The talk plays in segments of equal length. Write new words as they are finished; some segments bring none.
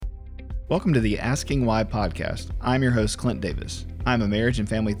Welcome to the Asking Why podcast. I'm your host, Clint Davis. I'm a marriage and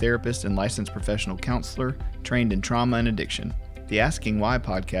family therapist and licensed professional counselor trained in trauma and addiction. The Asking Why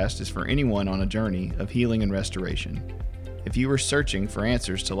podcast is for anyone on a journey of healing and restoration. If you are searching for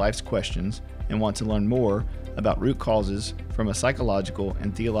answers to life's questions and want to learn more about root causes from a psychological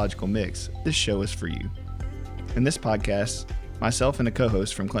and theological mix, this show is for you. In this podcast, myself and a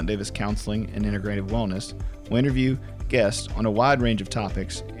co-host from Clint Davis Counseling and Integrative Wellness will interview guests on a wide range of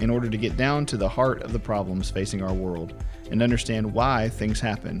topics in order to get down to the heart of the problems facing our world and understand why things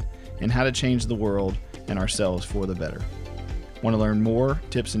happen and how to change the world and ourselves for the better. Want to learn more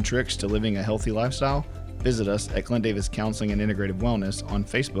tips and tricks to living a healthy lifestyle? Visit us at Clint Davis Counseling and Integrative Wellness on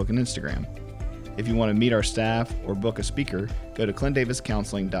Facebook and Instagram. If you want to meet our staff or book a speaker, go to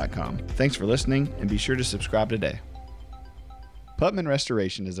clintdaviscounseling.com. Thanks for listening, and be sure to subscribe today. Putman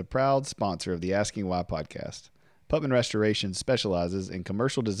Restoration is a proud sponsor of the Asking Why podcast. Putman Restoration specializes in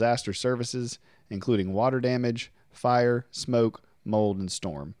commercial disaster services, including water damage, fire, smoke, mold, and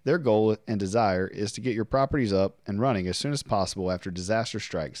storm. Their goal and desire is to get your properties up and running as soon as possible after disaster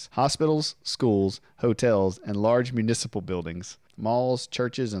strikes. Hospitals, schools, hotels, and large municipal buildings. Malls,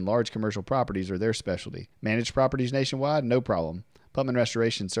 churches, and large commercial properties are their specialty. Managed properties nationwide? No problem. Putman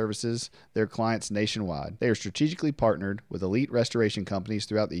Restoration services their clients nationwide. They are strategically partnered with elite restoration companies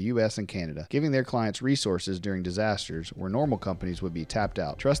throughout the U.S. and Canada, giving their clients resources during disasters where normal companies would be tapped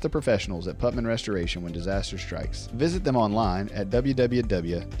out. Trust the professionals at Putman Restoration when disaster strikes. Visit them online at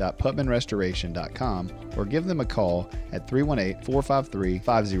www.putmanrestoration.com or give them a call at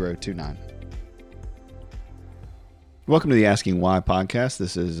 318-453-5029. Welcome to the Asking Why podcast.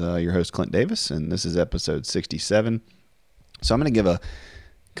 This is your host, Clint Davis, and this is episode 67. So I'm going to give a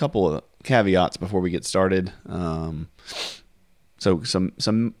couple of caveats before we get started. So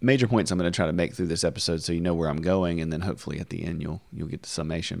some major points I'm going to try to make through this episode so you know where I'm going, and then hopefully at the end you'll get the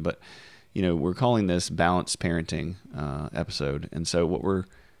summation. But we're calling this balanced parenting episode, and so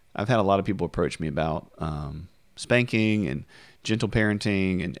I've had a lot of people approach me about spanking and gentle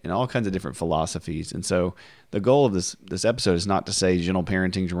parenting and all kinds of different philosophies. And so the goal of this episode is not to say gentle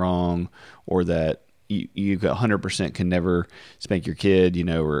parenting's wrong or that you 100% can never spank your kid,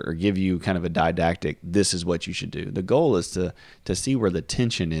 or give you kind of a didactic, this is what you should do. The goal is to see where the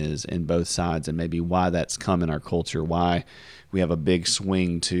tension is in both sides and maybe why that's come in our culture, why we have a big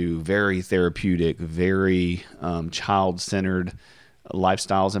swing to very therapeutic, very child-centered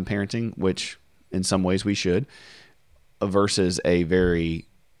lifestyles in parenting, which in some ways we should, versus a very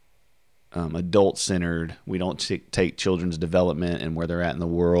adult-centered, we don't take children's development and where they're at in the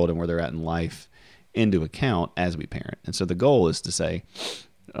world and where they're at in life into account as we parent. And so the goal is to say,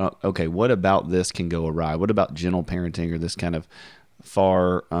 okay, what about this can go awry? What about gentle parenting or this kind of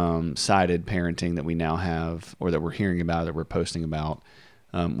far-sighted parenting that we now have or that we're hearing about, that we're posting about?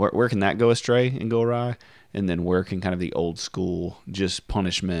 Where can that go astray and go awry? And then where can kind of the old school just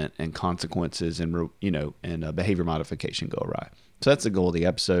punishment and consequences and behavior modification go awry? So that's the goal of the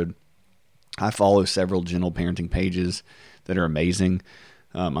episode. I follow several gentle parenting pages that are amazing.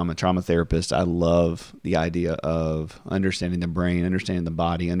 I'm a trauma therapist. I love the idea of understanding the brain, understanding the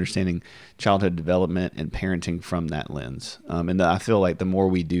body, understanding childhood development and parenting from that lens. And I feel like the more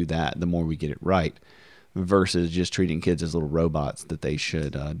we do that, the more we get it right versus just treating kids as little robots that they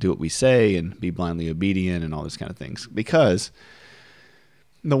should do what we say and be blindly obedient and all those kind of things. Because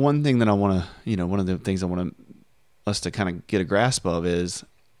the one thing that I want to, one of the things I want us to kind of get a grasp of is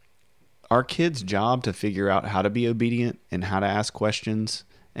our kids' job to figure out how to be obedient and how to ask questions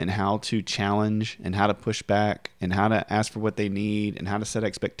and how to challenge and how to push back and how to ask for what they need and how to set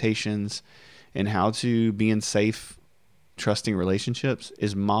expectations and how to be in safe, trusting relationships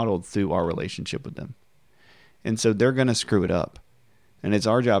is modeled through our relationship with them. And so they're going to screw it up. And it's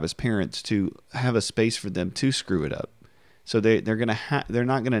our job as parents to have a space for them to screw it up. So we're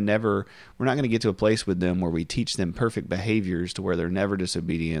not going to get to a place with them where we teach them perfect behaviors to where they're never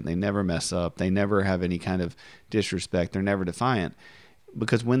disobedient, they never mess up, they never have any kind of disrespect, they're never defiant.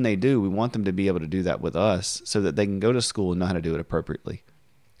 Because when they do, we want them to be able to do that with us so that they can go to school and know how to do it appropriately.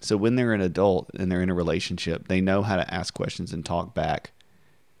 So when they're an adult and they're in a relationship, they know how to ask questions and talk back.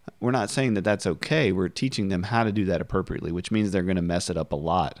 We're not saying that that's okay. We're teaching them how to do that appropriately, which means they're going to mess it up a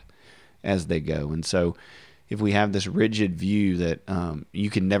lot as they go. And so if we have this rigid view that you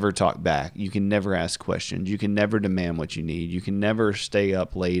can never talk back, you can never ask questions, you can never demand what you need, you can never stay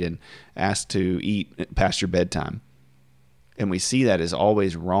up late and ask to eat past your bedtime, and we see that as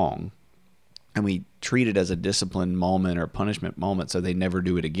always wrong, and we treat it as a discipline moment or punishment moment so they never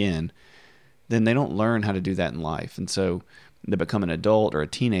do it again, then they don't learn how to do that in life. And so they become an adult or a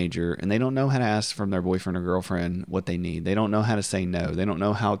teenager, and they don't know how to ask from their boyfriend or girlfriend what they need. They don't know how to say no. They don't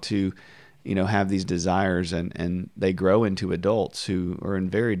know how to have these desires, and they grow into adults who are in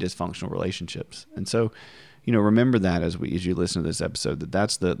very dysfunctional relationships. And so, remember that as you listen to this episode,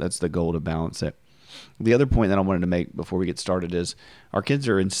 that's the goal, to balance it. The other point that I wanted to make before we get started is our kids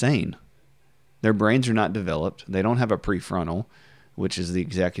are insane. Their brains are not developed. They don't have a prefrontal, which is the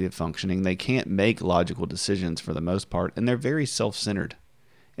executive functioning. They can't make logical decisions for the most part, and they're very self-centered.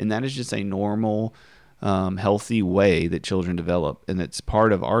 And that is just a normal, healthy way that children develop. And it's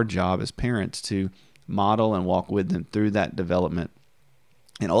part of our job as parents to model and walk with them through that development.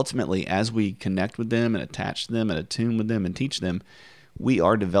 And ultimately, as we connect with them and attach to them and attune with them and teach them, we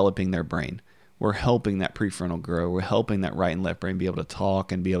are developing their brain. We're helping that prefrontal grow. We're helping that right and left brain be able to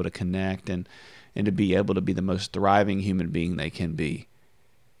talk and be able to connect and to be able to be the most thriving human being they can be,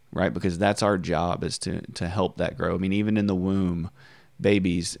 right? Because that's our job, is to help that grow. I mean, even in the womb,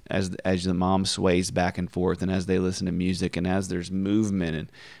 babies, as the mom sways back and forth, and as they listen to music, and as there's movement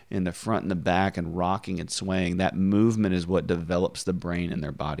in the front and the back and rocking and swaying, that movement is what develops the brain in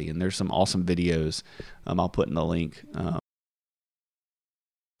their body. And there's some awesome videos I'll put in the link.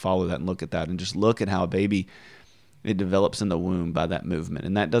 Follow that and look at that, and just look at how a baby, it develops in the womb by that movement.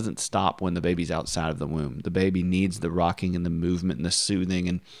 And that doesn't stop when the baby's outside of the womb. The baby needs the rocking and the movement and the soothing,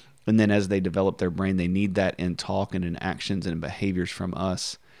 and then as they develop their brain, they need that in talk and in actions and in behaviors from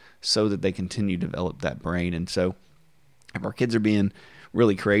us, so that they continue to develop that brain. And so if our kids are being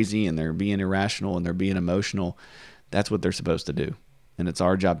really crazy and they're being irrational and they're being emotional, that's what they're supposed to do. And it's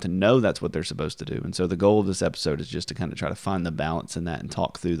our job to know that's what they're supposed to do. And so the goal of this episode is just to kind of try to find the balance in that and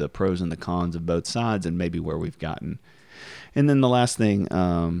talk through the pros and the cons of both sides and maybe where we've gotten. And then the last thing,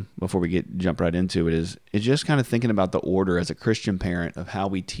 before we jump right into it, is just kind of thinking about the order as a Christian parent of how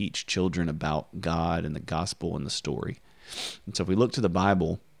we teach children about God and the gospel and the story. And so if we look to the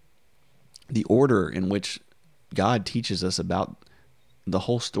Bible, the order in which God teaches us about the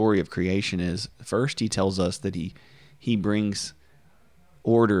whole story of creation is, first, he tells us that he brings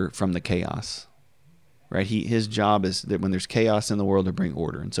order from the chaos, right? His job is that when there's chaos in the world, to bring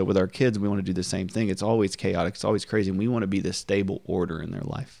order. And so with our kids, we want to do the same thing. It's always chaotic. It's always crazy. And we want to be the stable order in their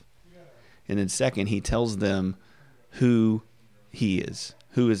life. And then second, he tells them who he is,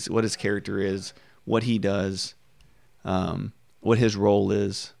 what his character is, what he does, what his role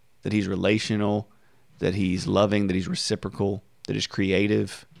is, that he's relational, that he's loving, that he's reciprocal, that he's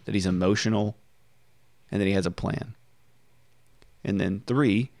creative, that he's emotional, and that he has a plan. And then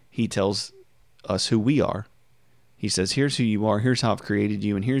 3, he tells us who we are. He says, here's who you are, here's how I've created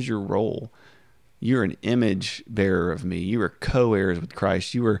you, and here's your role. You're an image bearer of me. You are co-heirs with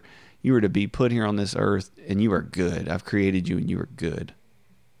Christ. You are to be put here on this earth, and you are good. I've created you, and you are good.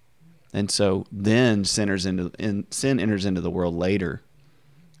 And so then sin enters into the world later.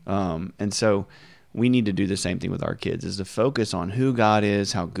 And so we need to do the same thing with our kids, is to focus on who God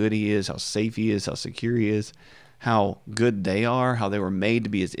is, how good he is, how safe he is, how secure he is, how good they are, how they were made to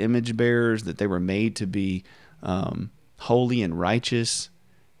be his image bearers, that they were made to be holy and righteous.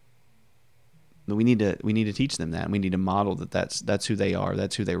 We need to teach them that. We need to model that's who they are.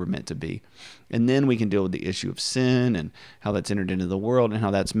 That's who they were meant to be. And then we can deal with the issue of sin and how that's entered into the world and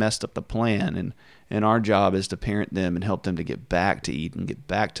how that's messed up the plan. And our job is to parent them and help them to get back to Eden, get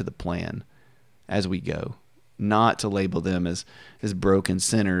back to the plan as we go. Not to label them as broken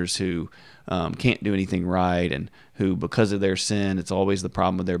sinners who can't do anything right, and who, because of their sin, it's always the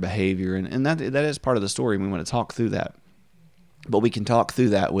problem with their behavior. And that is part of the story. We want to talk through that. But we can talk through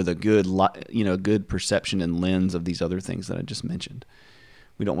that with a good perception and lens of these other things that I just mentioned.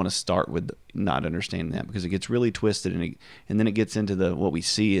 We don't want to start with not understanding that, because it gets really twisted, and then it gets into what we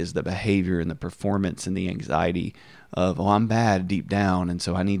see is the behavior and the performance and the anxiety of, I'm bad deep down, and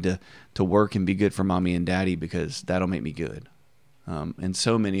so I need to work and be good for mommy and daddy because that'll make me good. And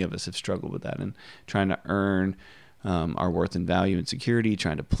so many of us have struggled with that, and trying to earn our worth and value and security,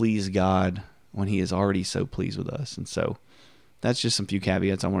 trying to please God when he is already so pleased with us. And so that's just some few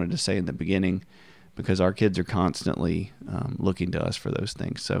caveats I wanted to say in the beginning, because our kids are constantly looking to us for those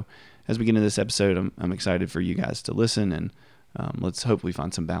things. So as we get into this episode, I'm excited for you guys to listen, and let's hope we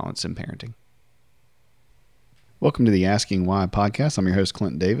find some balance in parenting. Welcome to the Asking Why podcast. I'm your host,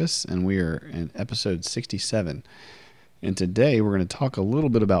 Clint Davis, and we are in episode 67. And today we're going to talk a little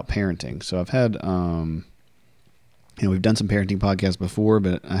bit about parenting. So I've had, we've done some parenting podcasts before,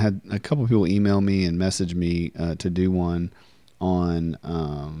 but I had a couple of people email me and message me to do one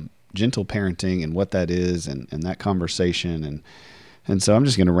on gentle parenting and what that is, and that conversation. And so I'm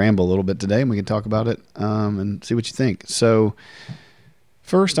just going to ramble a little bit today, and we can talk about it and see what you think. So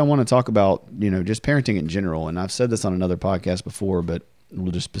first, I want to talk about, just parenting in general. And I've said this on another podcast before, but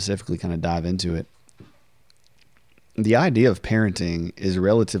we'll just specifically kind of dive into it. The idea of parenting is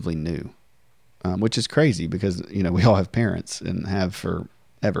relatively new. which is crazy because, we all have parents and have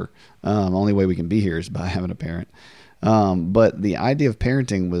forever. Only way we can be here is by having a parent. But the idea of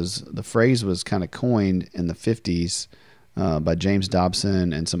parenting the phrase was kind of coined in the 50s by James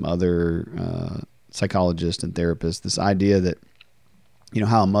Dobson and some other psychologists and therapists. This idea that,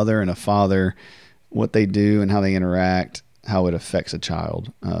 how a mother and a father, what they do and how they interact, how it affects a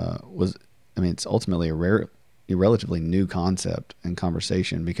child it's ultimately a relatively new concept and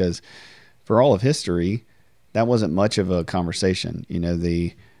conversation, because for all of history, that wasn't much of a conversation.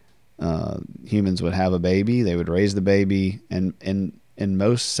 The humans would have a baby, they would raise the baby, and in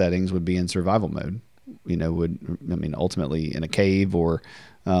most settings would be in survival mode. Ultimately in a cave or,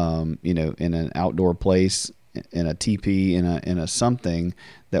 in an outdoor place, in a teepee, in a something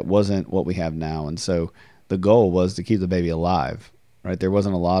that wasn't what we have now. And so the goal was to keep the baby alive, right? There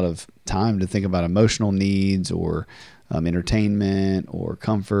wasn't a lot of time to think about emotional needs or entertainment or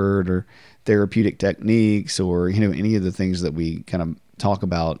comfort or therapeutic techniques or, any of the things that we kind of talk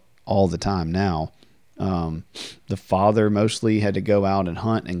about all the time now. The father mostly had to go out and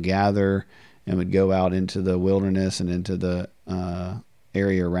hunt and gather and would go out into the wilderness and into the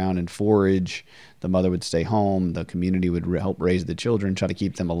area around and forage. The mother would stay home. The community would help raise the children, try to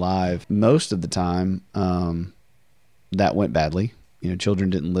keep them alive. Most of the time, that went badly. Children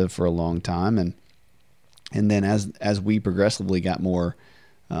didn't live for a long time. And then as we progressively got more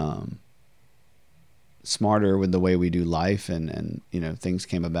smarter with the way we do life and things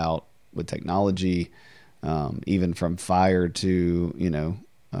came about with technology, even from fire to,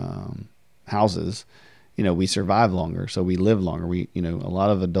 houses, we survive longer. So we live longer. A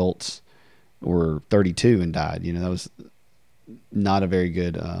lot of adults were 32 and died. That was not a very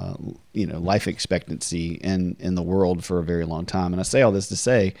good, life expectancy in the world for a very long time. And I say all this to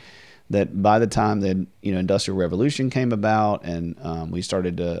say that by the time the Industrial Revolution came about and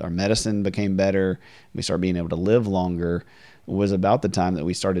our medicine became better, we started being able to live longer, was about the time that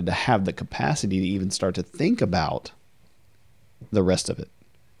we started to have the capacity to even start to think about the rest of it.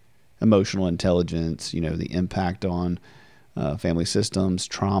 Emotional intelligence, the impact on family systems,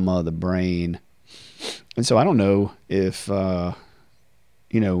 trauma, the brain. And so I don't know if, we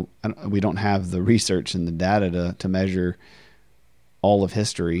don't have the research and the data to measure all of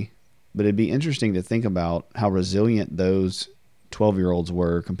history, but it'd be interesting to think about how resilient those 12-year-olds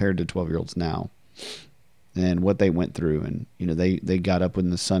were compared to 12-year-olds now and what they went through. And, they got up when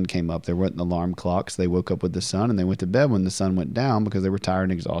the sun came up. There weren't alarm clocks. They woke up with the sun and they went to bed when the sun went down because they were tired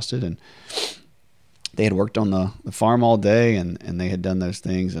and exhausted. And they had worked on the farm all day and they had done those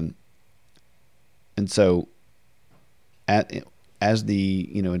things. And so as the,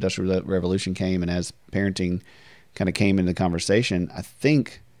 Industrial Revolution came and as parenting kind of came into the conversation, I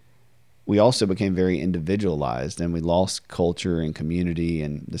think we also became very individualized and we lost culture and community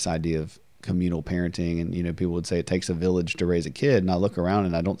and this idea of communal parenting. And, people would say it takes a village to raise a kid. And I look around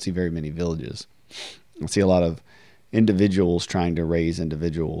and I don't see very many villages. I see a lot of individuals trying to raise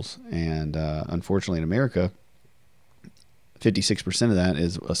individuals. And unfortunately in America, 56% of that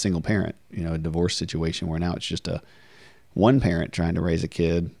is a single parent, a divorce situation where now it's just one parent trying to raise a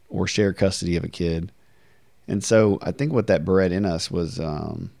kid or share custody of a kid. And so I think what that bred in us was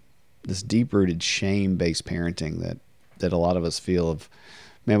this deep-rooted shame-based parenting that a lot of us feel of,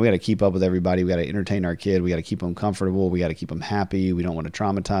 man, we got to keep up with everybody. We got to entertain our kid. We got to keep them comfortable. We got to keep them happy. We don't want to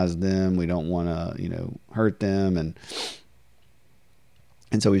traumatize them. We don't want to, hurt them.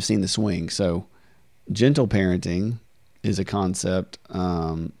 And so we've seen the swing. So gentle parenting is a concept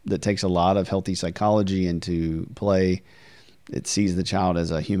that takes a lot of healthy psychology into play. It sees the child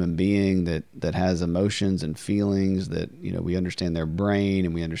as a human being that has emotions and feelings, that, we understand their brain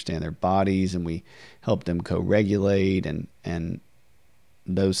and we understand their bodies and we help them co-regulate and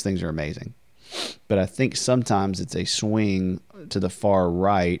those things are amazing. But I think sometimes it's a swing to the far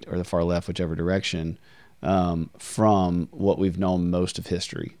right or the far left, whichever direction, from what we've known most of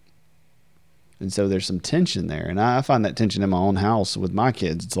history. And so there's some tension there. And I find that tension in my own house with my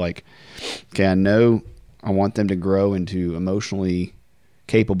kids. It's like, okay, I know I want them to grow into emotionally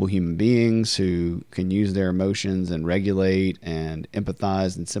capable human beings who can use their emotions and regulate and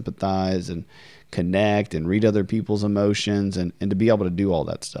empathize and sympathize and connect and read other people's emotions and to be able to do all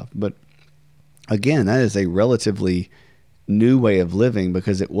that stuff. But again, that is a relatively new way of living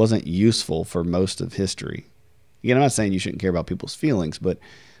because it wasn't useful for most of history. Again, I'm not saying you shouldn't care about people's feelings, but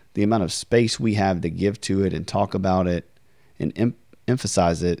the amount of space we have to give to it and talk about it and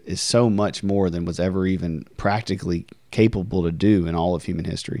emphasize it is so much more than was ever even practically capable to do in all of human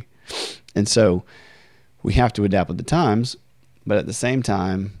history. And so we have to adapt with the times, but at the same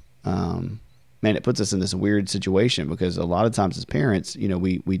time, man, it puts us in this weird situation because a lot of times as parents,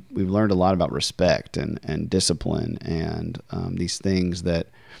 we've learned a lot about respect and discipline and these things that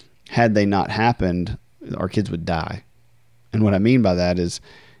had they not happened, our kids would die. And what I mean by that is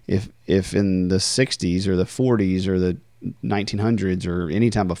if in the 60s or the 40s or the 1900s or any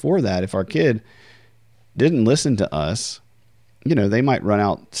time before that, if our kid didn't listen to us, they might run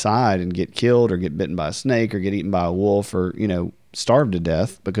outside and get killed or get bitten by a snake or get eaten by a wolf or, starve to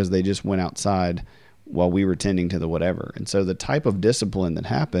death because they just went outside while we were tending to the whatever. And so the type of discipline that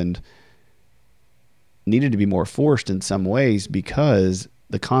happened needed to be more forced in some ways because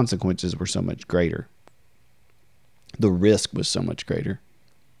the consequences were so much greater. The risk was so much greater.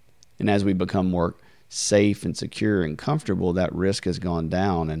 And as we become more safe and secure and comfortable, that risk has gone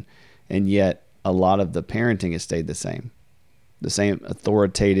down. And yet a lot of the parenting has stayed the same. The same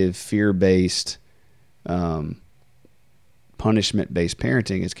authoritative, fear-based, punishment-based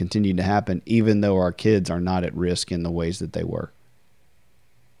parenting has continued to happen, even though our kids are not at risk in the ways that they were.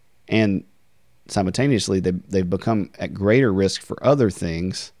 And simultaneously, they've become at greater risk for other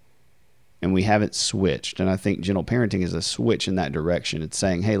things, and we haven't switched. And I think gentle parenting is a switch in that direction. It's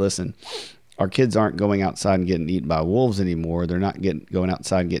saying, hey, listen, our kids aren't going outside and getting eaten by wolves anymore. They're not going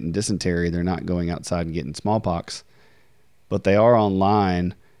outside and getting dysentery. They're not going outside and getting smallpox. But they are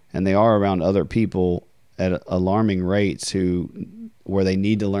online, and they are around other people at alarming rates where they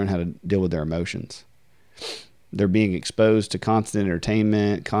need to learn how to deal with their emotions. They're being exposed to constant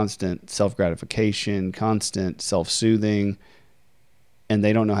entertainment, constant self-gratification, constant self-soothing, and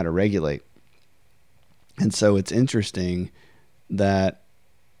they don't know how to regulate. And so it's interesting that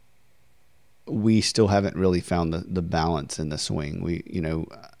we still haven't really found the balance in the swing.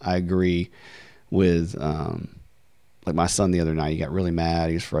 I agree with like my son the other night. He got really mad.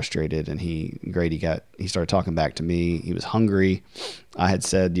 He was frustrated, and he started talking back to me. He was hungry. I had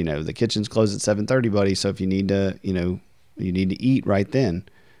said, the kitchen's closed at 7:30, buddy. So if you need to, you need to eat right then.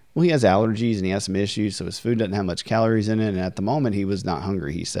 Well, he has allergies and he has some issues, so his food doesn't have much calories in it. And at the moment, he was not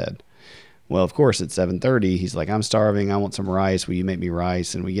hungry, he said. Well, of course, at 7:30, he's like, I'm starving. I want some rice. Will you make me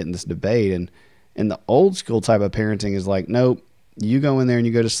rice? And we get in this debate. And the old school type of parenting is like, nope, you go in there and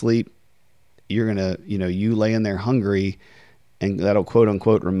you go to sleep. You're going to, you lay in there hungry, and that'll quote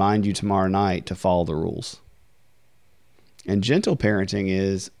unquote remind you tomorrow night to follow the rules. And gentle parenting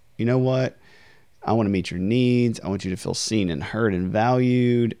is, you know what? I want to meet your needs. I want you to feel seen and heard and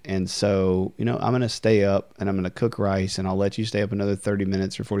valued. And so, I'm going to stay up and I'm going to cook rice, and I'll let you stay up another 30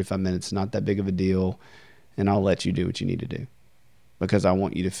 minutes or 45 minutes. Not that big of a deal. And I'll let you do what you need to do because I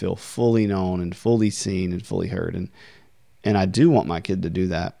want you to feel fully known and fully seen and fully heard. And I do want my kid to do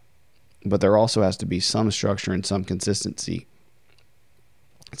that. But there also has to be some structure and some consistency.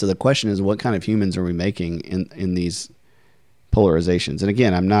 So the question is, what kind of humans are we making in these polarizations? And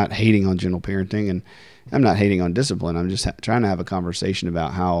again, I'm not hating on gentle parenting, and I'm not hating on discipline. I'm just trying to have a conversation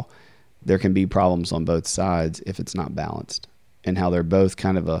about how there can be problems on both sides if it's not balanced, and how they're both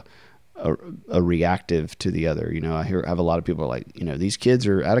kind of a reactive to the other. I have a lot of people are like, these kids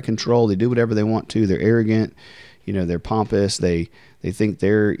are out of control. They do whatever they want to. They're arrogant. They're pompous. They think they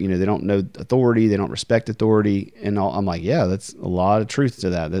don't know authority. They don't respect authority. And I'm like, yeah, that's a lot of truth to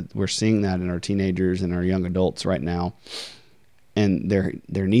that we're seeing that in our teenagers and our young adults right now. And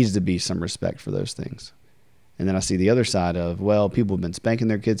there needs to be some respect for those things. And then I see the other side of, well, people have been spanking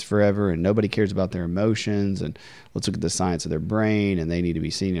their kids forever and nobody cares about their emotions, and let's look at the science of their brain and they need to be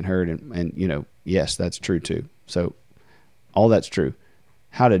seen and heard. And yes, that's true too. So all that's true.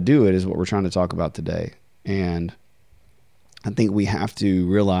 How to do it is what we're trying to talk about today. And I think we have to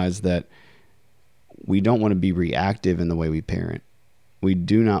realize that we don't want to be reactive in the way we parent. We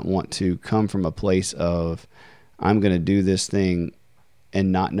do not want to come from a place of, I'm going to do this thing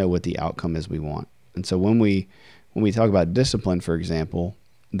and not know what the outcome is we want. And so when we talk about discipline, for example,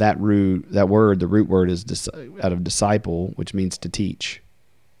 the root word is out of disciple, which means to teach.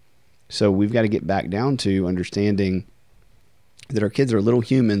 So we've got to get back down to understanding that our kids are little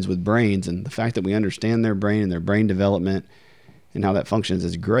humans with brains, and the fact that we understand their brain and their brain development and how that functions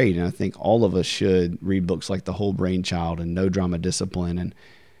is great. And I think all of us should read books like The Whole Brain Child and No Drama Discipline. And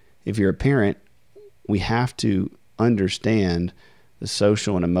if you're a parent, we have to understand the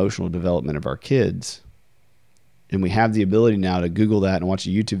social and emotional development of our kids. And we have the ability now to Google that and watch a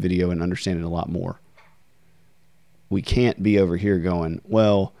YouTube video and understand it a lot more. We can't be over here going,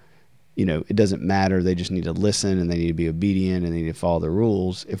 well, it doesn't matter. They just need to listen and they need to be obedient and they need to follow the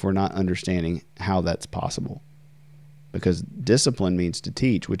rules, if we're not understanding how that's possible. Because discipline means to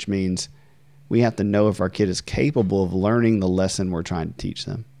teach, which means we have to know if our kid is capable of learning the lesson we're trying to teach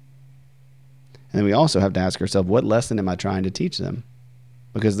them. And then we also have to ask ourselves, what lesson am I trying to teach them?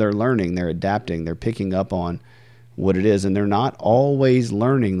 because they're learning, they're adapting, they're picking up on what it is, and they're not always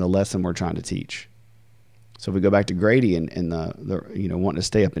learning the lesson we're trying to teach. So if we go back to Grady and the wanting to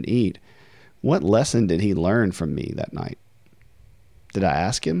stay up and eat, what lesson did he learn from me that night? Did I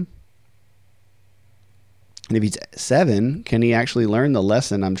ask him? And if he's 7, can he actually learn the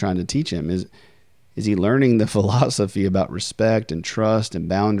lesson I'm trying to teach him? Is he learning the philosophy about respect and trust and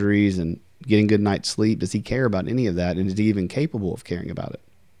boundaries and getting good night's sleep? Does he care about any of that? And is he even capable of caring about it?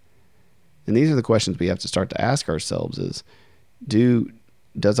 And these are the questions we have to start to ask ourselves is,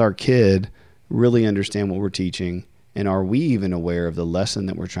 does our kid really understand what we're teaching? And are we even aware of the lesson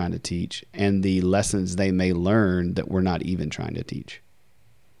that we're trying to teach and the lessons they may learn that we're not even trying to teach?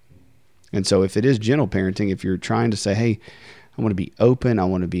 And so if it is gentle parenting, if you're trying to say, hey, I want to be open, I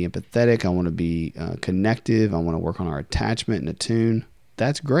want to be empathetic, I want to be connective, I want to work on our attachment and attune,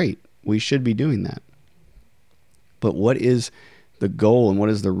 that's great. We should be doing that. But what is the goal and what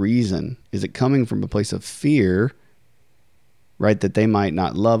is the reason? Is it coming from a place of fear, right, that they might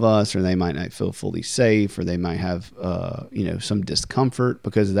not love us, or they might not feel fully safe, or they might have some discomfort?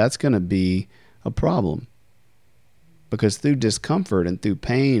 Because that's going to be a problem. Because through discomfort and through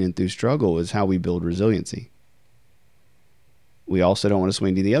pain and through struggle is how we build resiliency. We also don't want to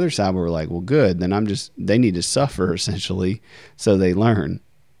swing to the other side where we're like, well, good, then they need to suffer essentially so they learn.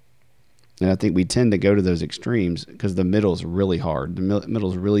 And I think we tend to go to those extremes because the middle is really hard. The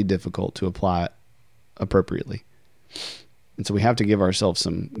middle is really difficult to apply appropriately. And so we have to give ourselves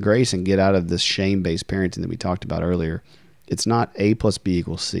some grace and get out of this shame-based parenting that we talked about earlier. It's not A plus B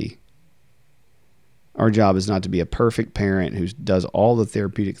equals C. Our job is not to be a perfect parent who does all the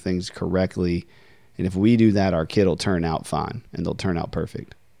therapeutic things correctly. And if we do that, our kid will turn out fine and they'll turn out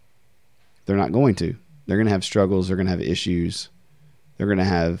perfect. They're not going to. They're going to have struggles. They're going to have issues. They're going to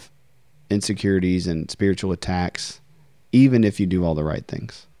have insecurities and spiritual attacks, even if you do all the right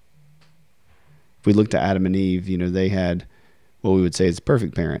things. If we look to Adam and Eve, they had what we would say is a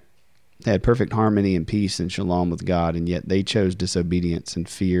perfect parent. They had perfect harmony and peace and shalom with God, and yet they chose disobedience and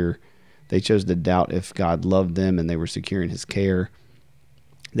fear. They chose to doubt if God loved them and they were secure in his care.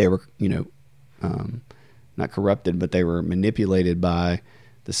 They were, not corrupted, but they were manipulated by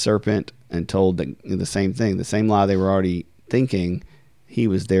the serpent and told the same thing, the same lie they were already thinking. He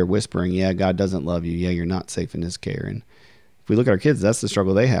was there whispering, yeah, God doesn't love you. Yeah, you're not safe in his care. And if we look at our kids, that's the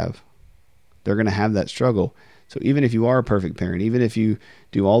struggle they have. They're going to have that struggle. So even if you are a perfect parent, even if you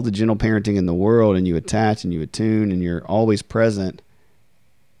do all the gentle parenting in the world and you attach and you attune and you're always present,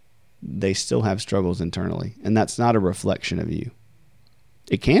 they still have struggles internally. And that's not a reflection of you.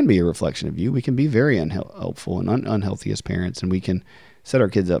 It can be a reflection of you. We can be very unhelpful and unhealthy as parents, and we can set our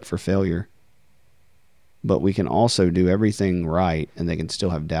kids up for failure. But we can also do everything right, and they can still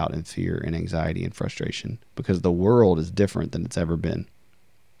have doubt and fear and anxiety and frustration because the world is different than it's ever been.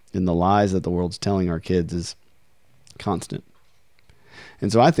 And the lies that the world's telling our kids is constant.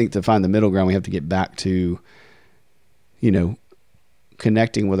 And so I think to find the middle ground, we have to get back to,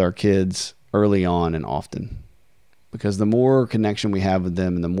 connecting with our kids early on and often. Because the more connection we have with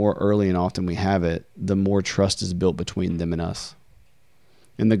them and the more early and often we have it, the more trust is built between them and us.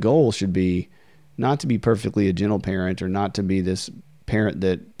 And the goal should be not to be perfectly a gentle parent or not to be this parent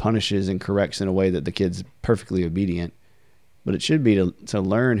that punishes and corrects in a way that the kid's perfectly obedient, but it should be to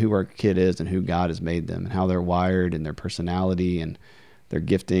learn who our kid is and who God has made them and how they're wired and their personality and their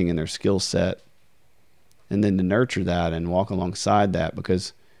gifting and their skill set. And then to nurture that and walk alongside that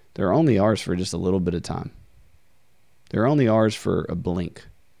because they're only ours for just a little bit of time. They're only ours for a blink.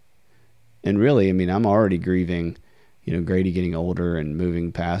 And really, I'm already grieving, Grady getting older and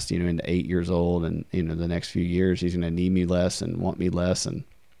moving past, into 8 years old. And, the next few years, he's going to need me less and want me less. And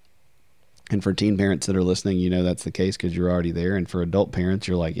for teen parents that are listening, that's the case because you're already there. And for adult parents,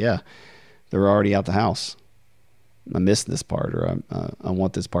 you're like, yeah, they're already out the house. I missed this part or I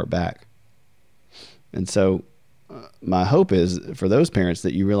want this part back. And so my hope is for those parents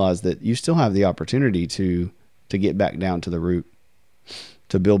that you realize that you still have the opportunity to get back down to the root,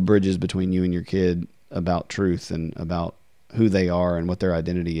 to build bridges between you and your kid about truth and about who they are and what their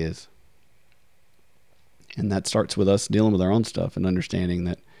identity is. And that starts with us dealing with our own stuff and understanding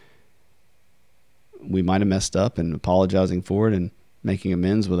that we might have messed up and apologizing for it and making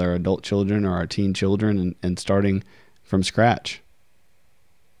amends with our adult children or our teen children and starting from scratch.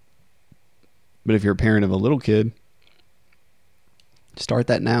 But if you're a parent of a little kid, start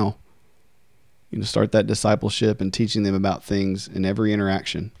that now. Start that discipleship and teaching them about things in every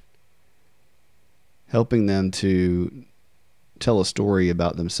interaction. Helping them to tell a story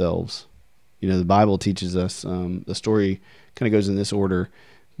about themselves. The Bible teaches us, the story kind of goes in this order.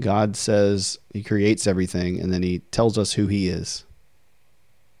 God says he creates everything and then he tells us who he is.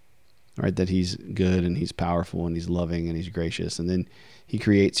 right? That he's good and he's powerful and he's loving and he's gracious. And then he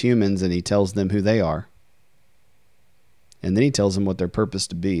creates humans and he tells them who they are. And then he tells them what they're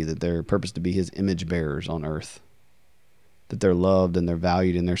purposed to be, that they're purposed to be his image bearers on earth, that they're loved and they're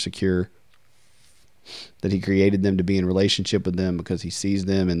valued and they're secure, that he created them to be in relationship with them because he sees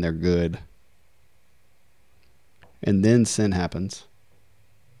them and they're good. And then sin happens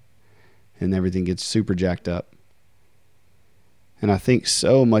and everything gets super jacked up. And I think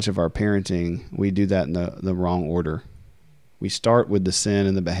so much of our parenting, we do that in the wrong order. We start with the sin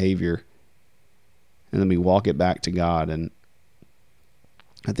and the behavior, and then we walk it back to God. And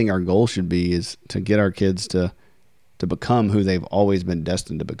I think our goal should be is to get our kids to become who they've always been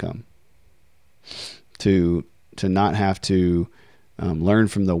destined to become. To not have to learn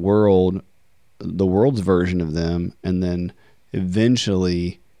from the world's version of them, and then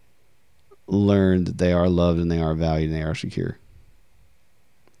eventually learn that they are loved and they are valued and they are secure.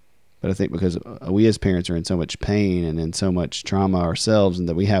 But I think because we as parents are in so much pain and in so much trauma ourselves, and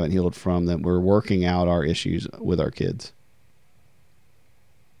that we haven't healed from, that we're working out our issues with our kids.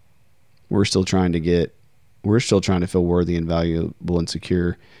 We're still trying to feel worthy and valuable and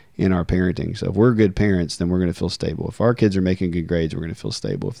secure in our parenting. So if we're good parents, then we're going to feel stable. If our kids are making good grades, we're going to feel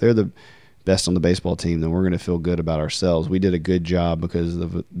stable. If they're the best on the baseball team, then we're going to feel good about ourselves. We did a good job because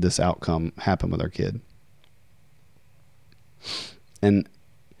of this outcome happened with our kid. And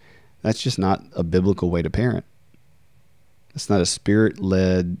that's just not a biblical way to parent. It's not a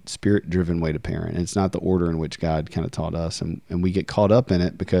spirit-led, spirit-driven way to parent. It's not the order in which God kind of taught us. And we get caught up in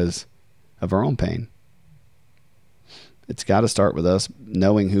it because of our own pain. It's got to start with us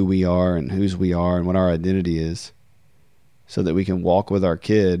knowing who we are and whose we are and what our identity is so that we can walk with our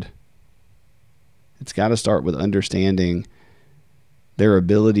kid. It's got to start with understanding their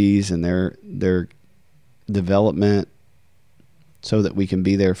abilities and their development so that we can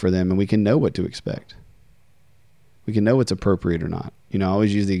be there for them and we can know what to expect. We can know what's appropriate or not. I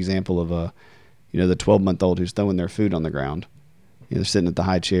always use the example of the 12-month-old who's throwing their food on the ground. They're sitting at the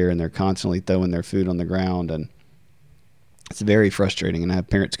high chair and they're constantly throwing their food on the ground, and it's very frustrating. And I have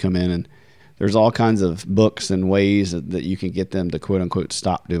parents come in, and there's all kinds of books and ways that you can get them to quote unquote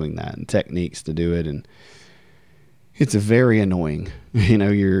stop doing that, and techniques to do it. And it's very annoying.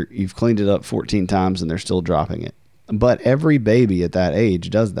 You've cleaned it up 14 times and they're still dropping it. But every baby at that age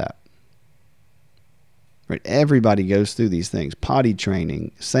does that. Right? Everybody goes through these things. Potty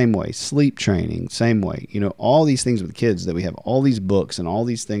training, same way. Sleep training, same way. All these things with kids that we have, all these books and all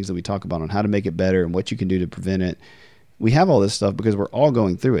these things that we talk about on how to make it better and what you can do to prevent it. We have all this stuff because we're all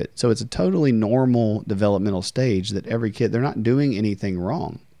going through it. So it's a totally normal developmental stage that every kid, they're not doing anything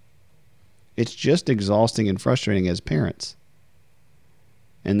wrong. It's just exhausting and frustrating as parents.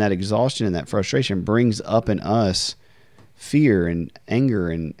 And that exhaustion and that frustration brings up in us fear and anger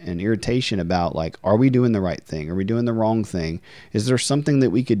and irritation about, like, are we doing the right thing? Are we doing the wrong thing? Is there something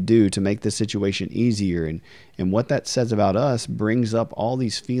that we could do to make this situation easier? And what that says about us brings up all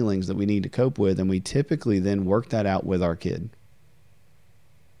these feelings that we need to cope with, and we typically then work that out with our kid.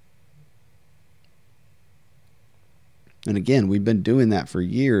 And again, we've been doing that for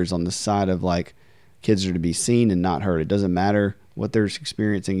years on the side of, like, kids are to be seen and not heard. It doesn't matter what they're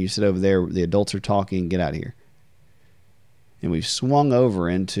experiencing. You sit over there, the adults are talking, get out of here. And we've swung over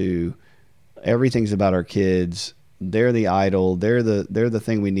into everything's about our kids. They're the idol. They're the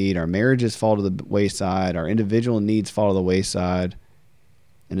thing we need. Our marriages fall to the wayside. Our individual needs fall to the wayside.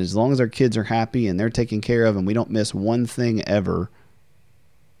 And as long as our kids are happy and they're taken care of and we don't miss one thing ever,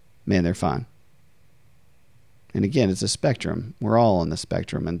 man, they're fine. And again, it's a spectrum. We're all on the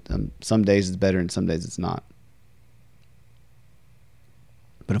spectrum. And some days it's better and some days it's not.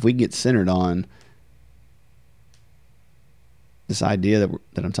 But if we get centered on this idea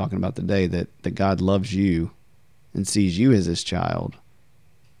that I'm talking about today, that God loves you and sees you as his child,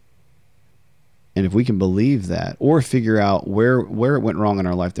 and if we can believe that, or figure out where it went wrong in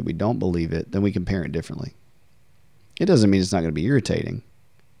our life that we don't believe it, then we can parent differently. It doesn't mean it's not going to be irritating.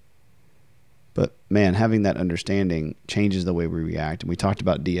 But man, having that understanding changes the way we react. And we talked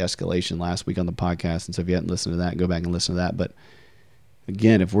about de-escalation last week on the podcast. And so if you haven't listened to that, go back and listen to that. But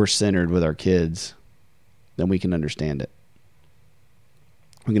again, if we're centered with our kids, then we can understand it.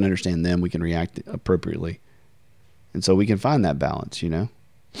 We can understand them. We can react appropriately. And so we can find that balance,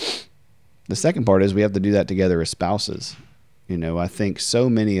 The second part is we have to do that together as spouses. I think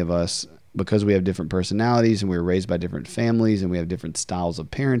so many of us, because we have different personalities and we were raised by different families and we have different styles of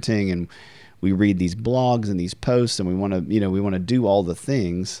parenting, and we read these blogs and these posts and we want to do all the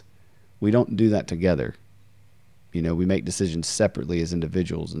things. We don't do that together. We make decisions separately as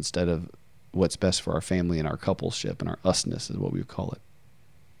individuals instead of what's best for our family and our coupleship and our usness is what we would call it.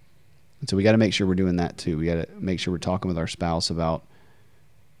 And so we got to make sure we're doing that too. We got to make sure we're talking with our spouse about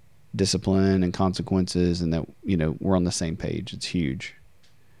discipline and consequences, and that, we're on the same page. It's huge.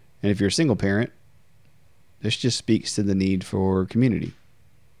 And if you're a single parent, this just speaks to the need for community.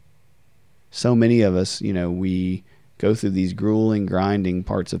 So many of us, we go through these grueling, grinding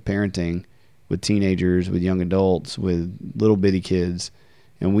parts of parenting with teenagers, with young adults, with little bitty kids,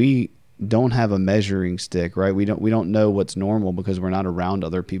 and we don't have a measuring stick, right? We don't know what's normal because we're not around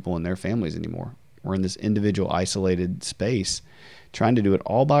other people and their families anymore. We're in this individual, isolated space, trying to do it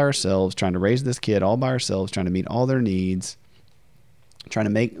all by ourselves, trying to raise this kid all by ourselves, trying to meet all their needs, trying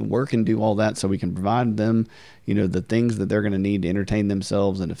to make work and do all that so we can provide them, the things that they're going to need to entertain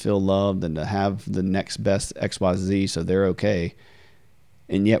themselves and to feel loved and to have the next best XYZ so they're okay.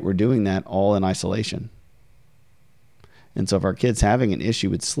 And yet we're doing that all in isolation. And so if our kid's having an issue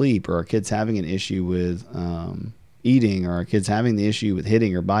with sleep, or our kid's having an issue with eating, or our kid's having the issue with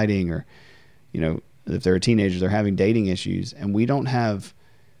hitting or biting, or, if they're a teenager, they're having dating issues, and we don't have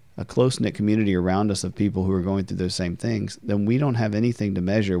a close-knit community around us of people who are going through those same things, then we don't have anything to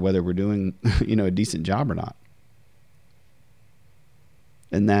measure whether we're doing, a decent job or not.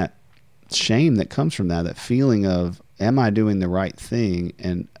 And that shame that comes from that feeling of, am I doing the right thing?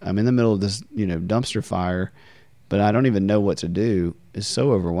 And I'm in the middle of this, dumpster fire, but I don't even know what to do, is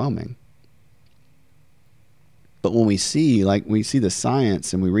so overwhelming. But when we see the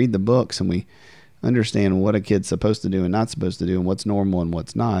science and we read the books and we understand what a kid's supposed to do and not supposed to do and what's normal and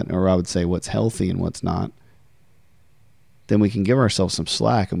what's not, or I would say what's healthy and what's not, then we can give ourselves some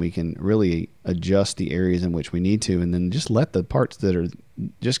slack and we can really adjust the areas in which we need to, and then just let the parts that are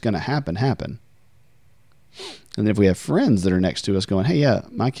just going to happen. And if we have friends that are next to us going, hey, yeah,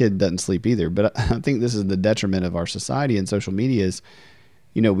 my kid doesn't sleep either. But I think this is the detriment of our society and social media is,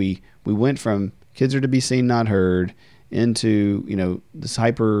 we went from kids are to be seen, not heard, into, this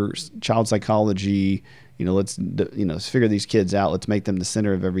hyper child psychology, let's figure these kids out. Let's make them the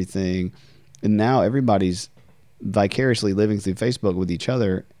center of everything. And now everybody's vicariously living through Facebook with each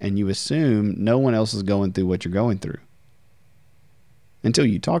other. And you assume no one else is going through what you're going through until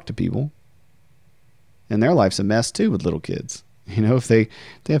you talk to people. And their life's a mess too with little kids. If they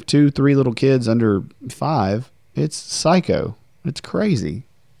have 2-3 little kids under 5, it's psycho. It's crazy.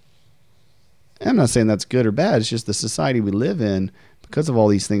 I'm not saying that's good or bad. It's just the society we live in, because of all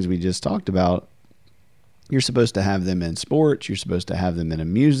these things we just talked about. You're supposed to have them in sports. You're supposed to have them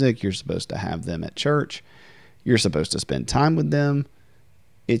in music. You're supposed to have them at church. You're supposed to spend time with them.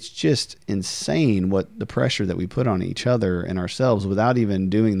 It's just insane what the pressure that we put on each other and ourselves without even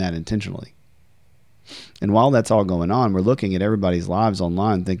doing that intentionally. And while that's all going on, we're looking at everybody's lives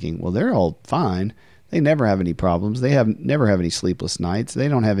online thinking, well, they're all fine. They never have any problems. They never have any sleepless nights. They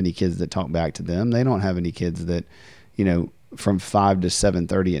don't have any kids that talk back to them. They don't have any kids that, from 5 to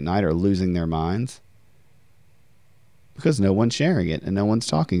 7:30 at night are losing their minds, because no one's sharing it and no one's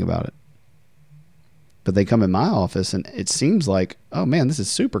talking about it. But they come in my office and it seems like, oh man, this is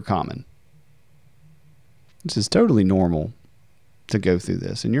super common. This is totally normal to go through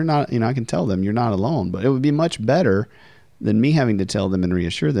this. And you're not, I can tell them you're not alone, but it would be much better than me having to tell them and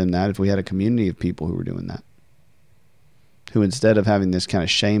reassure them that if we had a community of people who were doing that, who instead of having this kind of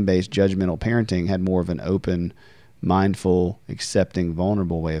shame-based judgmental parenting had more of an open, mindful, accepting,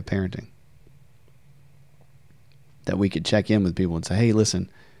 vulnerable way of parenting. That we could check in with people and say, hey,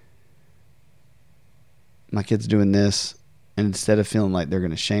 listen, my kid's doing this. And instead of feeling like they're going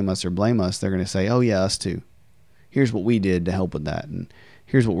to shame us or blame us, they're going to say, oh yeah, us too. Here's what we did to help with that. And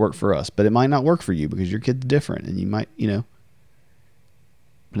here's what worked for us. But it might not work for you because your kid's different. And you might,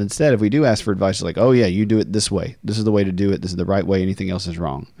 But instead, if we do ask for advice, it's like, oh yeah, you do it this way. This is the way to do it. This is the right way. Anything else is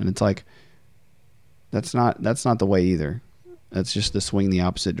wrong. And it's like, that's not the way either. That's just to swing the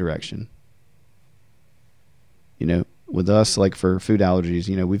opposite direction. With us, like for food allergies,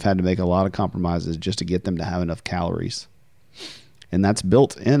 we've had to make a lot of compromises just to get them to have enough calories. And that's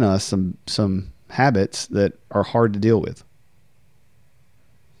built in us some habits that are hard to deal with.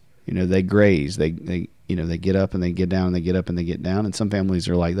 They graze, they get up and they get down, and they get up and they get down. And some families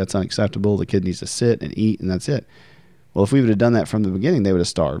are like, that's unacceptable. The kid needs to sit and eat, and that's it. Well, if we would have done that from the beginning, they would have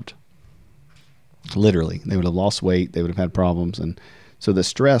starved. Literally, they would have lost weight. They would have had problems. And so the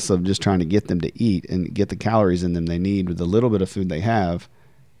stress of just trying to get them to eat and get the calories in them they need with the little bit of food they have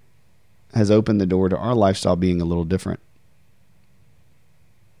has opened the door to our lifestyle being a little different.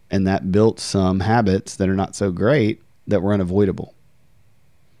 And that built some habits that are not so great that were unavoidable.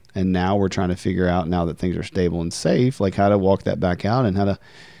 And now we're trying to figure out, now that things are stable and safe, like how to walk that back out and how to,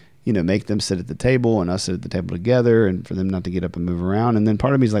 make them sit at the table and us sit at the table together, and for them not to get up and move around. And then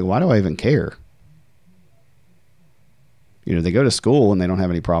part of me is like, why do I even care? They go to school and they don't have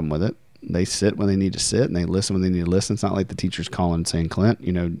any problem with it. they sit when they need to sit and they listen when they need to listen. It's not like the teacher's calling and saying, Clint,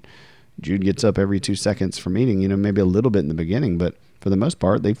 Jude gets up every 2 seconds for meeting, maybe a little bit in the beginning, but for the most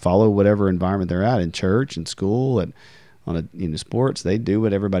part, they follow whatever environment they're at in church and school and on sports. They do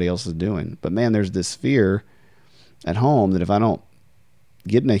what everybody else is doing. But man, there's this fear at home that if I don't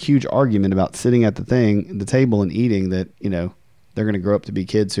get in a huge argument about sitting at the table and eating, that, they're going to grow up to be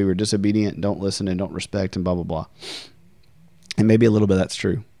kids who are disobedient and don't listen and don't respect and blah, blah, blah. And maybe a little bit of that's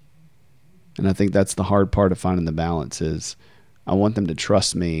true. And I think that's the hard part of finding the balance is I want them to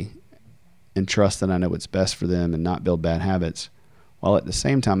trust me and trust that I know what's best for them and not build bad habits, while at the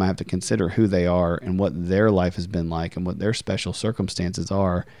same time I have to consider who they are and what their life has been like and what their special circumstances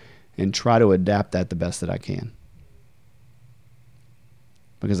are and try to adapt that the best that I can.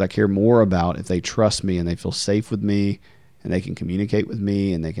 Because I care more about if they trust me and they feel safe with me and they can communicate with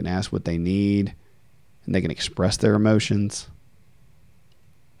me and they can ask what they need and they can express their emotions.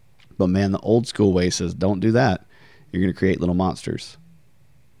 But man, the old school way says, don't do that. You're going to create little monsters.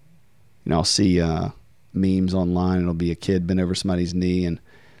 I'll see memes online. It'll be a kid bent over somebody's knee and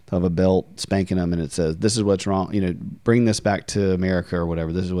they'll have a belt spanking them and it says, this is what's wrong. Bring this back to America or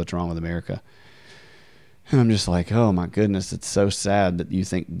whatever. This is what's wrong with America. And I'm just like, oh my goodness, it's so sad that you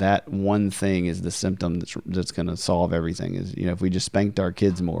think that one thing is the symptom that's going to solve everything. Is, if we just spanked our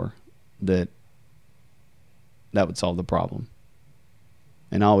kids more, that would solve the problem.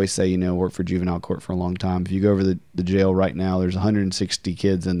 And I always say, I worked for juvenile court for a long time. If you go over the jail right now, there's 160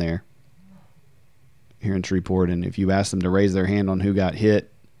 kids in there here in Shreveport. And if you ask them to raise their hand on who got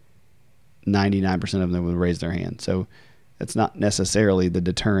hit, 99% of them would raise their hand. So it's not necessarily the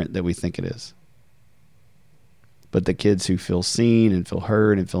deterrent that we think it is. But the kids who feel seen and feel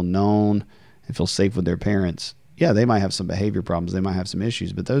heard and feel known and feel safe with their parents, yeah, they might have some behavior problems. They might have some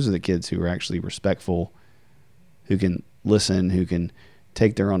issues, but those are the kids who are actually respectful, who can listen, who can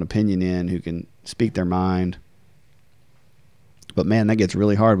take their own opinion in, who can speak their mind. But man, that gets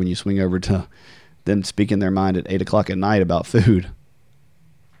really hard when you swing over to them speaking their mind at 8 o'clock at night about food.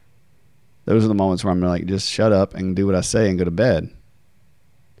 Those are the moments where I'm like, just shut up and do what I say and go to bed.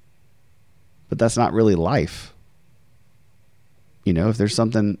 But that's not really life. If there's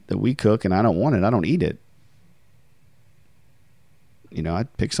something that we cook and I don't want it, I don't eat it.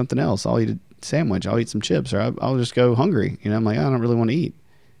 I'd pick something else. I'll eat a sandwich. I'll eat some chips, or I'll just go hungry. I'm like, I don't really want to eat.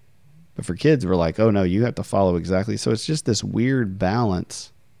 But for kids, we're like, oh no, you have to follow exactly. So it's just this weird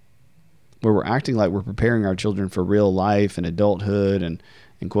balance where we're acting like we're preparing our children for real life and adulthood and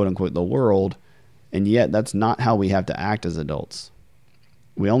quote unquote the world. And yet that's not how we have to act as adults.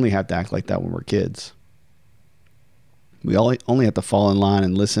 We only have to act like that when we're kids. We only have to fall in line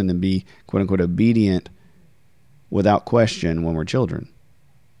and listen and be quote unquote obedient without question when we're children.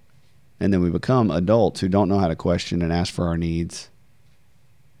 And then we become adults who don't know how to question and ask for our needs.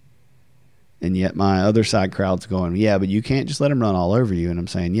 And yet my other side crowd's going, yeah, but you can't just let them run all over you. And I'm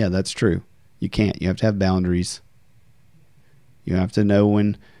saying, yeah, that's true. You can't. You have to have boundaries. You have to know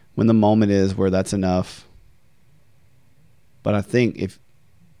when the moment is where that's enough. But I think if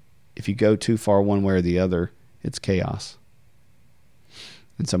you go too far one way or the other, it's chaos.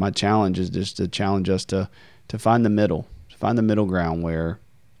 And so my challenge is just to challenge us to find the middle, to find the middle ground where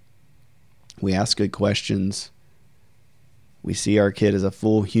we ask good questions. We see our kid as a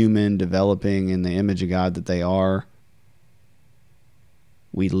full human developing in the image of God that they are.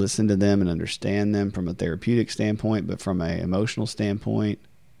 We listen to them and understand them from a therapeutic standpoint, but from an emotional standpoint.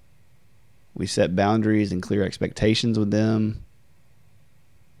 We set boundaries and clear expectations with them.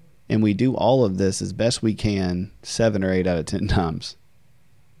 And we do all of this as best we can 7 or 8 out of 10 times.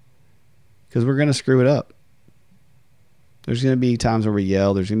 Because we're going to screw it up. There's going to be times where we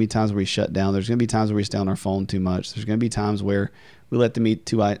yell. There's going to be times where we shut down. There's going to be times where we stay on our phone too much. There's going to be times where we let them eat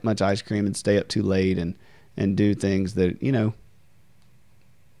too much ice cream and stay up too late and do things that,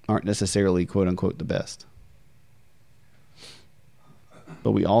 aren't necessarily quote unquote the best.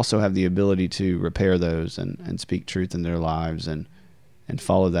 But we also have the ability to repair those and speak truth in their lives and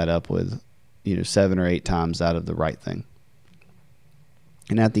follow that up with, 7 or 8 times out of the right thing.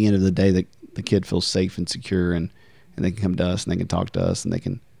 And at the end of the day, the kid feels safe and secure and they can come to us and they can talk to us and they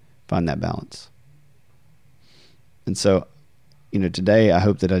can find that balance. And so, today I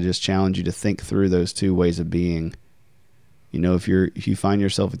hope that I just challenge you to think through those two ways of being. If you find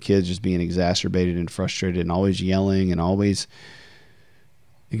yourself with kids just being exacerbated and frustrated and always yelling and always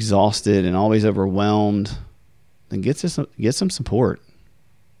exhausted and always overwhelmed, then get some support.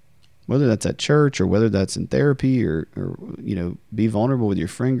 Whether that's at church or whether that's in therapy or be vulnerable with your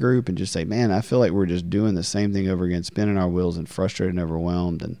friend group and just say, man, I feel like we're just doing the same thing over again, spinning our wheels and frustrated and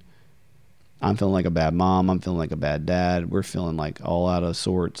overwhelmed. And I'm feeling like a bad mom. I'm feeling like a bad dad. We're feeling like all out of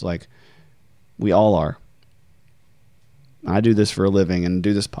sorts. Like, We all are. I do this for a living and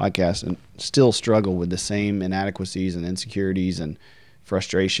do this podcast and still struggle with the same inadequacies and insecurities and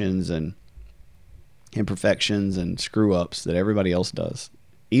frustrations and imperfections and screw ups that everybody else does.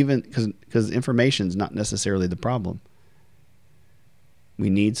 Even because information is not necessarily the problem. We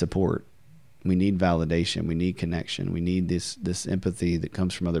need support. We need validation. We need connection. We need this empathy that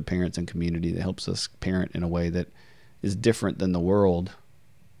comes from other parents and community that helps us parent in a way that is different than the world.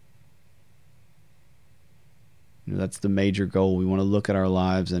 That's the major goal. We want to look at our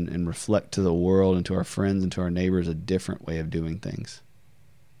lives and reflect to the world and to our friends and to our neighbors a different way of doing things.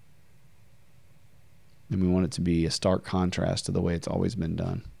 And we want it to be a stark contrast to the way it's always been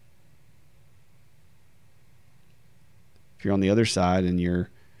done. If you're on the other side and you're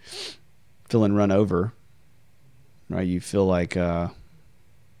feeling run over, right? You feel like you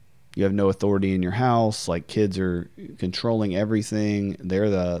have no authority in your house, like kids are controlling everything. They're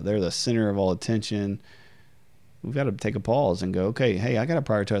the center of all attention. We've got to take a pause and go, okay, hey, I got to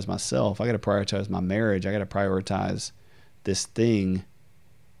prioritize myself. I got to prioritize my marriage. I got to prioritize this thing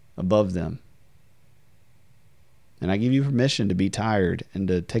above them. And I give you permission to be tired and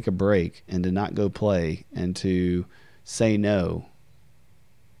to take a break and to not go play and to say no,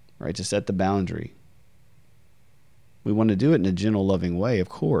 right? To set the boundary. We want to do it in a gentle, loving way, of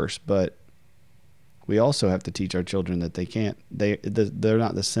course, but we also have to teach our children that they're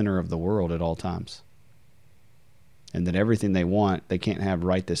not the center of the world at all times. And that everything they want, they can't have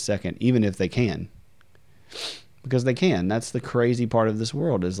right this second, even if they can. Because they can. That's the crazy part of this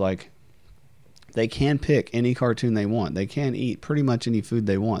world is like they can pick any cartoon they want. They can eat pretty much any food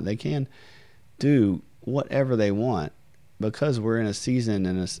they want. They can do whatever they want because we're in a season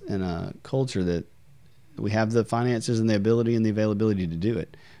and in a culture that we have the finances and the ability and the availability to do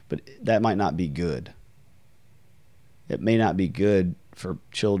it. But that might not be good. It may not be good for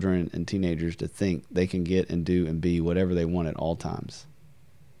children and teenagers to think they can get and do and be whatever they want at all times.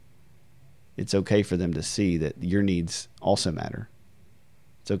 It's okay for them to see that your needs also matter.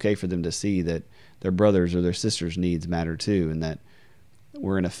 It's okay for them to see that their brothers or their sisters' needs matter too, and that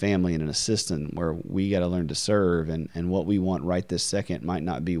we're in a family and in a system where we got to learn to serve, and what we want right this second might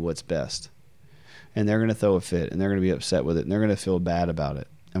not be what's best. And they're going to throw a fit, and they're going to be upset with it, and they're going to feel bad about it.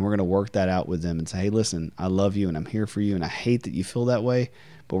 And we're going to work that out with them and say, hey, listen, I love you and I'm here for you and I hate that you feel that way,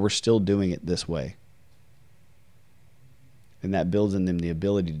 but we're still doing it this way. And that builds in them the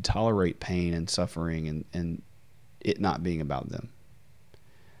ability to tolerate pain and suffering and it not being about them.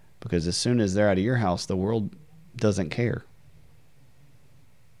 Because as soon as they're out of your house, the world doesn't care.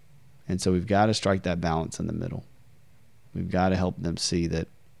 And so we've got to strike that balance in the middle. We've got to help them see that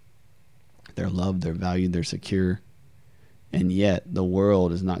they're loved, they're valued, they're secure. And yet the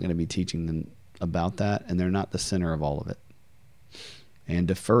world is not going to be teaching them about that, and they're not the center of all of it. And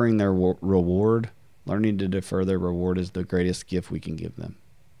deferring their reward, learning to defer their reward is the greatest gift we can give them.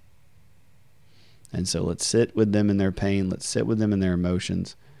 And so let's sit with them in their pain. Let's sit with them in their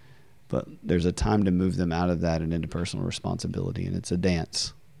emotions. But there's a time to move them out of that and into personal responsibility. And it's a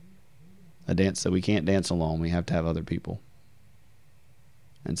dance that we can't dance alone. We have to have other people.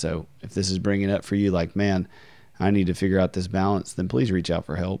 And so if this is bringing it up for you like, man, I need to figure out this balance, then please reach out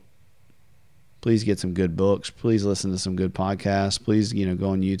for help. Please get some good books. Please listen to some good podcasts. Please, go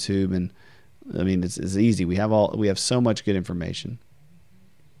on YouTube. And I mean, it's easy. We have so much good information.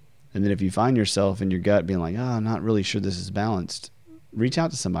 And then if you find yourself in your gut being like, I'm not really sure this is balanced, reach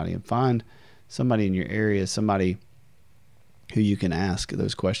out to somebody and find somebody in your area, somebody who you can ask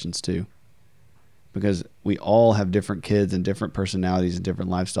those questions to. Because we all have different kids and different personalities and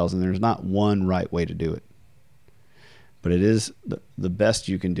different lifestyles, and there's not one right way to do it. But it is the best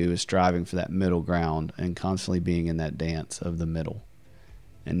you can do is striving for that middle ground and constantly being in that dance of the middle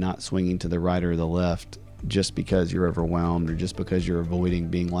and not swinging to the right or the left just because you're overwhelmed or just because you're avoiding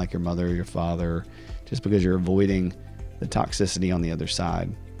being like your mother or your father, just because you're avoiding the toxicity on the other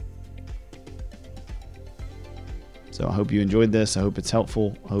side. So I hope you enjoyed this. I hope it's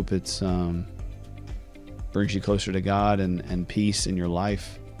helpful. I hope it's brings you closer to God and peace in your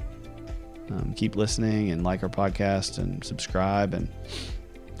life. Keep listening and like our podcast and subscribe, and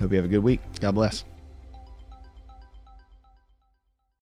hope you have a good week. God bless.